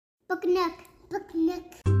Book nook, book nook.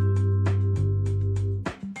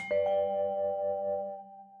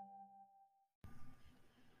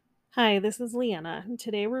 Hi, this is Leanna.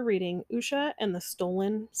 Today we're reading Usha and the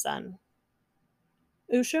Stolen Sun.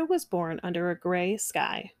 Usha was born under a gray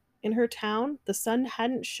sky. In her town, the sun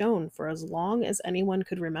hadn't shone for as long as anyone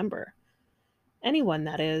could remember. Anyone,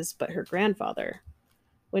 that is, but her grandfather.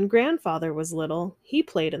 When grandfather was little, he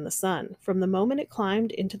played in the sun from the moment it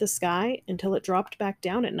climbed into the sky until it dropped back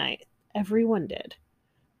down at night. Everyone did.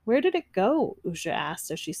 Where did it go? Usha asked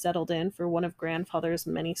as she settled in for one of grandfather's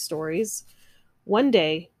many stories. One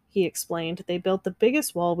day, he explained, they built the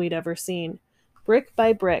biggest wall we'd ever seen, brick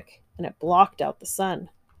by brick, and it blocked out the sun.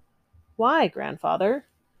 Why, grandfather?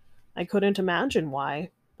 I couldn't imagine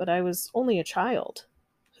why, but I was only a child.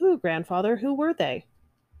 Who, grandfather, who were they?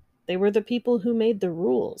 They were the people who made the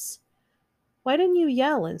rules. Why didn't you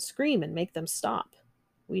yell and scream and make them stop?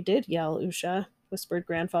 We did yell, Usha, whispered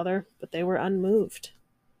grandfather, but they were unmoved.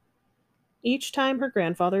 Each time her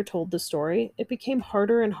grandfather told the story, it became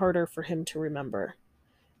harder and harder for him to remember.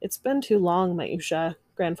 It's been too long, my Usha,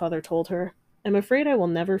 grandfather told her. I'm afraid I will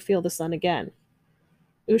never feel the sun again.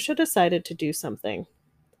 Usha decided to do something.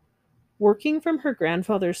 Working from her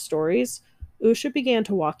grandfather's stories, Usha began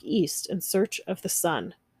to walk east in search of the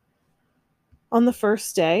sun. On the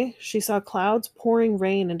first day, she saw clouds pouring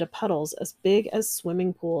rain into puddles as big as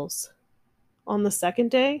swimming pools. On the second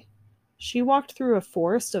day, she walked through a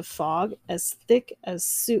forest of fog as thick as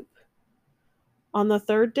soup. On the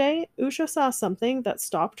third day, Usha saw something that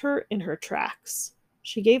stopped her in her tracks.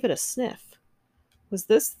 She gave it a sniff. Was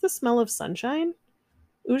this the smell of sunshine?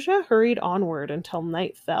 Usha hurried onward until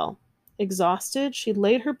night fell. Exhausted, she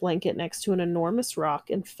laid her blanket next to an enormous rock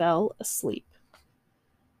and fell asleep.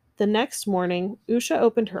 The next morning, Usha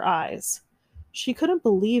opened her eyes. She couldn't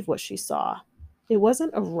believe what she saw. It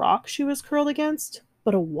wasn't a rock she was curled against,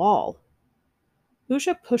 but a wall.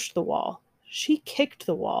 Usha pushed the wall. She kicked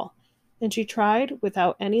the wall, and she tried,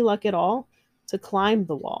 without any luck at all, to climb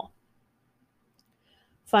the wall.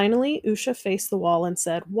 Finally, Usha faced the wall and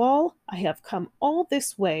said, "Wall, I have come all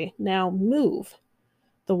this way, now move."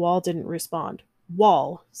 The wall didn't respond.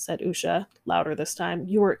 "Wall," said Usha, louder this time,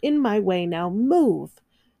 "you are in my way, now move."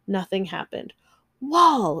 Nothing happened.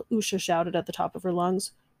 "Wall," Usha shouted at the top of her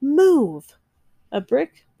lungs, "move." A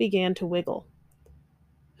brick began to wiggle.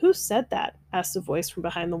 "Who said that?" asked a voice from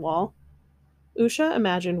behind the wall. Usha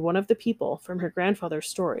imagined one of the people from her grandfather's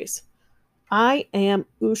stories. "I am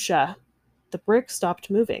Usha." The brick stopped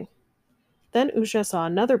moving. Then Usha saw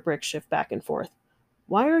another brick shift back and forth.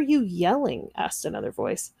 "Why are you yelling?" asked another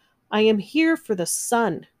voice. "I am here for the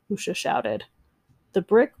sun," Usha shouted. The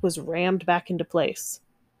brick was rammed back into place.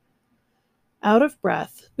 Out of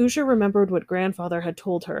breath, Usha remembered what grandfather had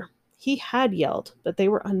told her. He had yelled, but they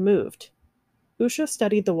were unmoved. Usha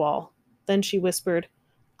studied the wall. Then she whispered,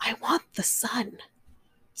 "I want the sun."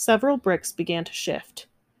 Several bricks began to shift.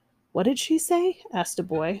 "What did she say?" asked a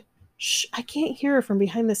boy. "Shh, I can't hear her from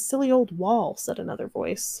behind this silly old wall," said another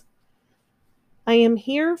voice. "I am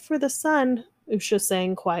here for the sun," Usha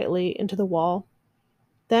sang quietly into the wall.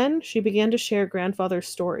 Then she began to share grandfather's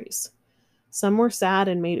stories. Some were sad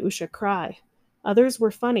and made Usha cry. Others were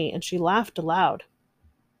funny, and she laughed aloud.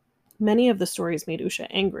 Many of the stories made Usha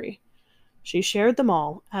angry. She shared them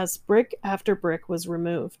all as brick after brick was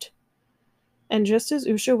removed. And just as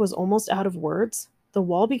Usha was almost out of words, the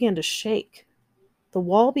wall began to shake. The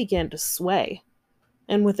wall began to sway.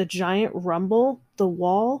 And with a giant rumble, the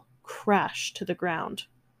wall crashed to the ground.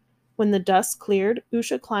 When the dust cleared,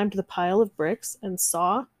 Usha climbed the pile of bricks and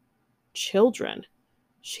saw children.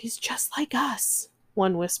 "She's just like us,"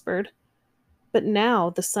 one whispered. "But now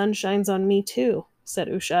the sun shines on me too," said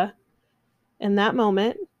Usha. In that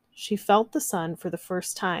moment, she felt the sun for the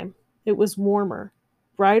first time. It was warmer,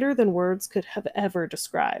 brighter than words could have ever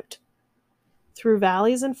described. Through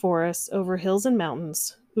valleys and forests, over hills and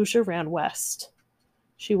mountains, Usha ran west.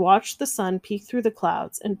 She watched the sun peek through the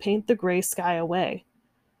clouds and paint the gray sky away.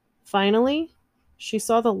 Finally, she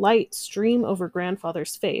saw the light stream over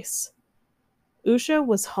grandfather's face. Usha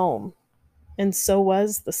was home, and so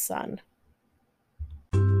was the sun.